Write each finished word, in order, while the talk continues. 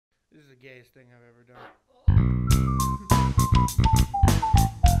the gayest thing I've ever done.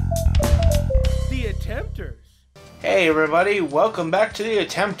 The Attempters. Hey everybody, welcome back to The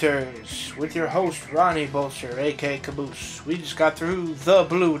Attempters with your host Ronnie Bolster, aka Caboose. We just got through the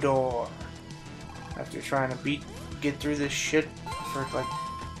blue door after trying to get through this shit for like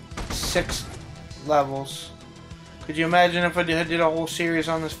 6 levels. Could you imagine if I did a whole series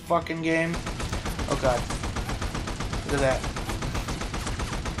on this fucking game? Oh god. Look at that.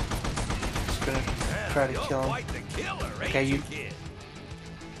 Just gonna try to kill him. Okay, you...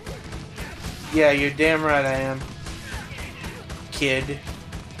 Yeah, you're damn right I am. Kid.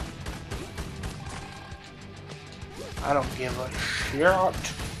 I don't give a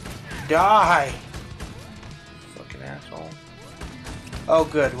shit. Die! Fucking asshole. Oh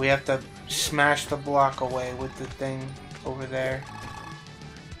good, we have to smash the block away with the thing over there.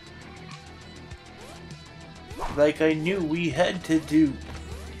 Like I knew we had to do.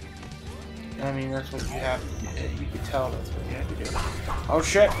 I mean, that's what you have to do. You could tell that's what you had to do. Oh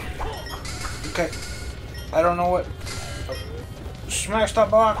shit! Okay. I don't know what... Smash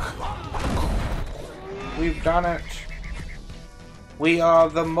that block! We've done it. We are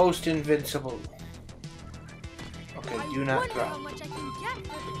the most invincible. Okay, do not drop.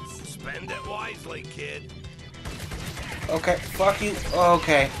 Spend it wisely, kid. Okay, fuck you.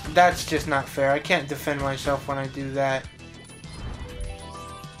 Okay, that's just not fair. I can't defend myself when I do that.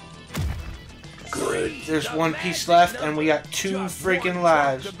 Good. There's one piece left, and we got 2 freaking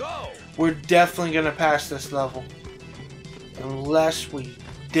lives. We're definitely gonna pass this level. Unless we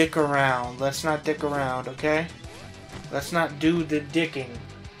dick around. Let's not dick around, okay? Let's not do the dicking.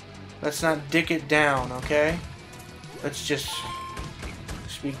 Let's not dick it down, okay? Let's just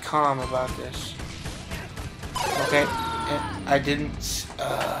be calm about this. Okay. I didn't.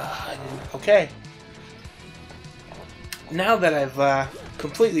 Okay. Now that I've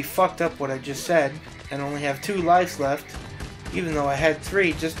completely fucked up what I just said and only have 2 lives left, even though I had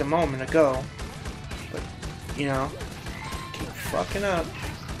 3 just a moment ago, but you know, keep fucking up.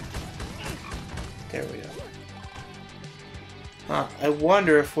 There we go. Huh, I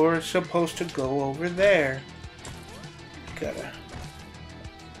wonder if we're supposed to go over there. Gotta.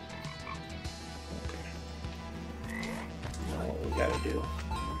 Gotta do.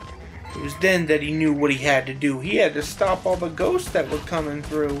 It was then that he knew what he had to do. He had to stop all the ghosts that were coming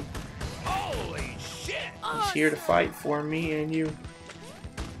through. Holy shit! He's here to fight for me and you.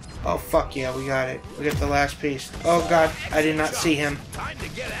 Oh fuck yeah, we got it. We got the last piece. Oh god, I did not see him. Time to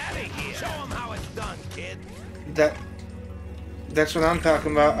get out of here. Show him how it's done, kid. That's what I'm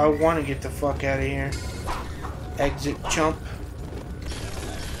talking about. I want to get the fuck out of here. Exit chump.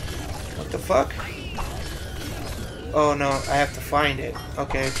 What the fuck? Oh no, I have to find it.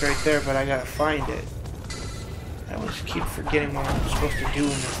 Okay, it's right there, but I gotta find it. I always keep forgetting what I'm supposed to do in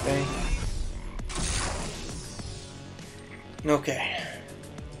this thing. Okay.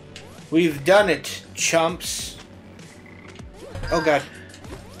 We've done it, chumps. Oh god.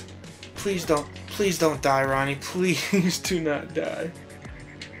 Please don't die, Ronnie. Please do not die.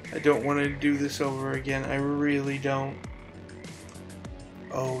 I don't want to do this over again. I really don't.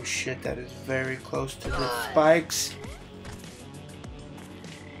 Oh shit, that is very close to the spikes.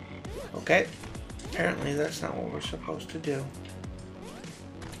 Okay. Apparently that's not what we're supposed to do.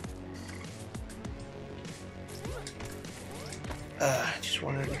 I just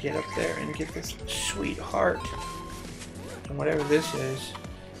wanted to get up there and get this sweet heart. And whatever this is.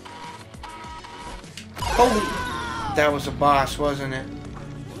 Holy... That was a boss, wasn't it?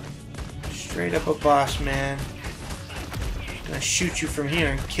 Straight up a boss, man. Gonna shoot you from here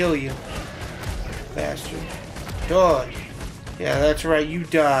and kill you. Bastard. Dog. Yeah, that's right, you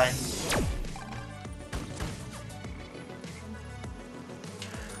die.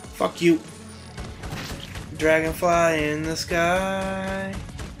 Fuck you. Dragonfly in the sky.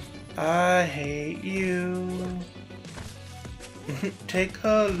 I hate you. Take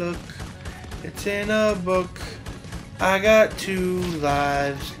a look. It's in a book. I got 2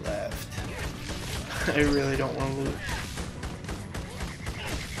 lives left. I really don't want to lose.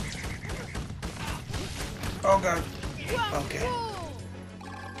 Oh god. Okay.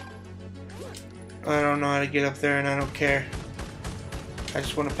 I don't know how to get up there and I don't care. I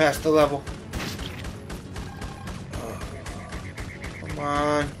just want to pass the level. Oh. Come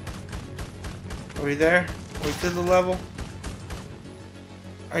on. Are we there? Are we to the level?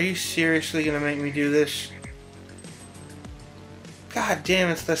 Are you seriously gonna make me do this? God damn,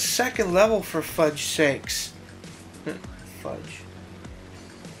 it's the 2nd level for fudge sakes. Fudge.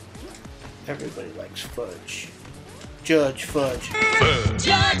 Everybody likes fudge. Judge Fudge. Fudge.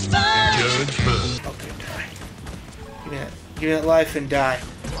 Judge Fudge! Judge Fudge. Okay, die. Give me that life and die.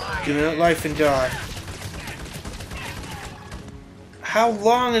 Give me that life and die. How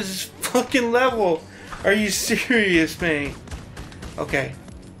long is this fucking level? Are you serious, mate? Okay.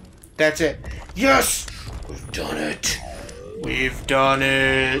 That's it. Yes! We've done it. We've done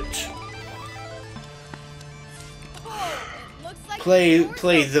it. Play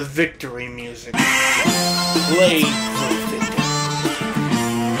the victory music. Play the victory.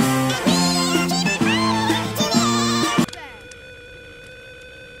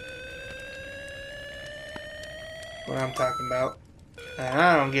 What I'm talking about. And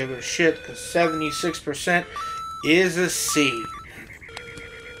I don't give a shit because 76% is a C.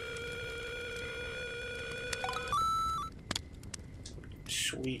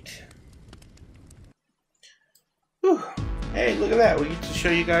 Sweet. Whew. Hey, look at that. We get to show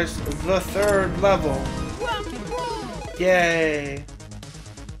you guys the third level. Yay.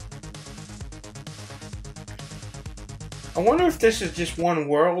 I wonder if this is just one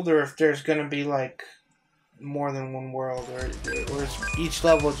world or if there's going to be like more than one world, or is each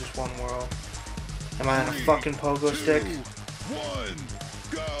level just one world? Am I on a fucking pogo stick? 1,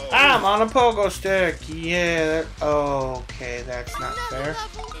 go! I'm on a pogo stick! Yeah, okay, that's not fair.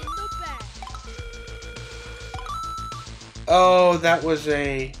 Oh, that was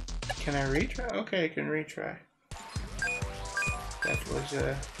a... Can I retry? Okay, I can retry. That was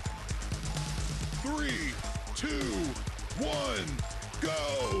a... 3, 2, 1,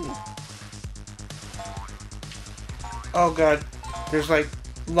 go! Oh god, there's like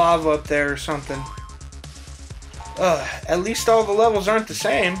lava up there or something. At least all the levels aren't the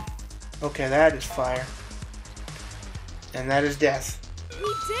same. Okay, that is fire. And that is death.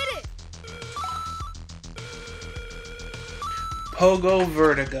 We did it! Pogo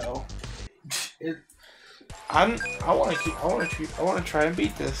Vertigo. I want to try and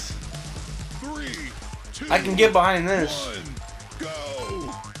beat this. 3, 2, I can get behind this. 1,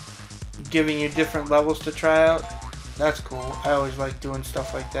 go! Giving you different levels to try out. That's cool. I always like doing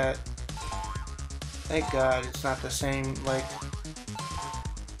stuff like that. Thank God it's not the same, like...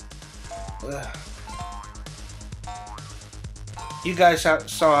 Ugh. You guys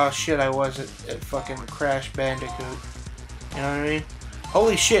saw how shit I was at fucking Crash Bandicoot. You know what I mean?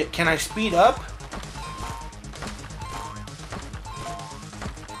 Holy shit, can I speed up?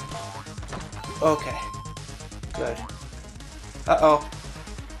 Okay. Good. Uh-oh.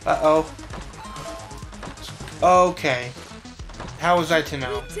 Uh-oh. Okay. How was I to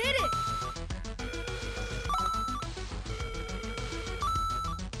know? We did it!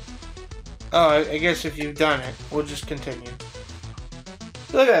 Oh, I guess if you've done it, we'll just continue.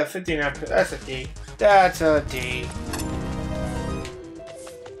 Look at that, 59. That's a D. That's a D.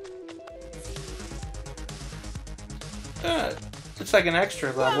 It's like an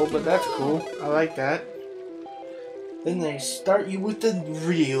extra level, but that's cool. I like that. Then they start you with the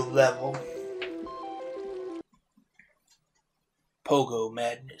real level. Pogo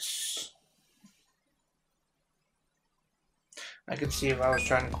Madness. I could see if I was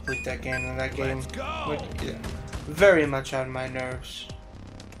trying to complete that game, and that game would get very much on my nerves.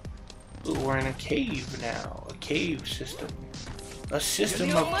 Ooh, we're in a cave now. A cave system. A system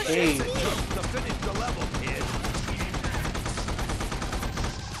of caves. To finish the level, kid.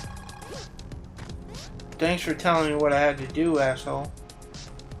 Thanks for telling me what I had to do, asshole.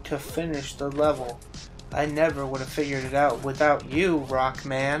 To finish the level. I never would have figured it out without you,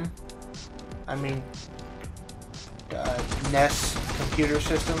 Rockman. I mean, NES computer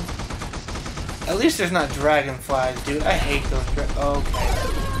system. At least there's not dragonflies, dude. I hate those okay.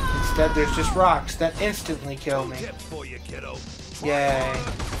 Instead, there's just rocks that instantly kill me. Tip for you, kiddo. Yay.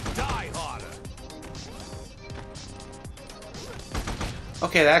 Die harder.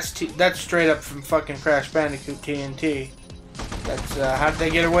 Okay, that's straight up from fucking Crash Bandicoot TNT. That's, how did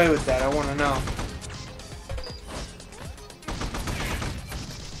they get away with that? I want to know.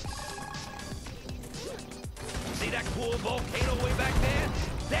 See that cool volcano way back there?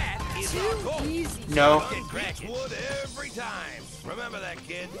 That is our goal. Easy. No. Get beats wood every time. Remember that,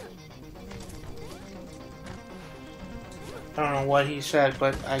 kid. I don't know what he said,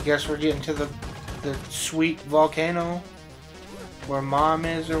 but I guess we're getting to the sweet volcano where Mom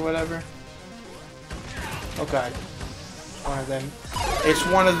is or whatever. Oh god. It's one of them. It's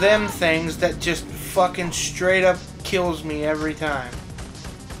one of them things that just fucking straight up kills me every time.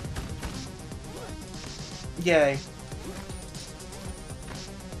 Yay.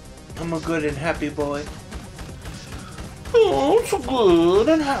 I'm a good and happy boy. Oh, so good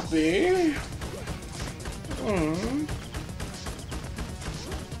and happy.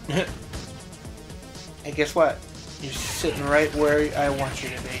 Hey, guess what? You're sitting right where I want you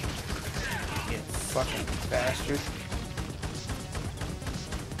to be. You fucking bastard.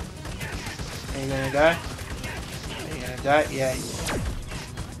 you gonna die? Are you gonna die? Yeah, you are.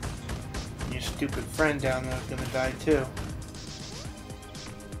 Your stupid friend down there is gonna die too.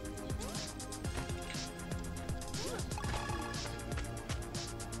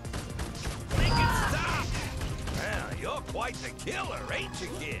 Make it stop! Well, you're quite the killer, ain't you,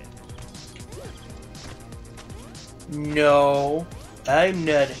 kid? No, I'm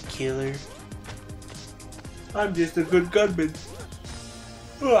not a killer. I'm just a good gunman.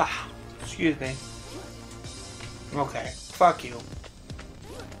 Ugh. Excuse me. Okay, fuck you.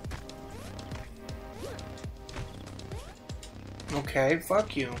 Okay,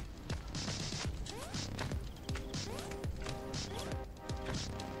 fuck you.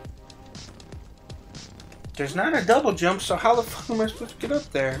 There's not a double jump, so how the fuck am I supposed to get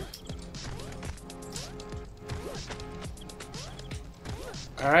up there?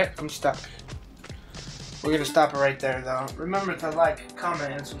 Alright, I'm stuck. We're gonna stop it right there, though. Remember to like,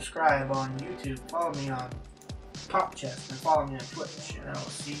 comment, and subscribe on YouTube. Follow me on Pop Chest and follow me on Twitch. And I will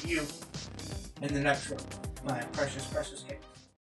see you in the next one. My precious, precious game.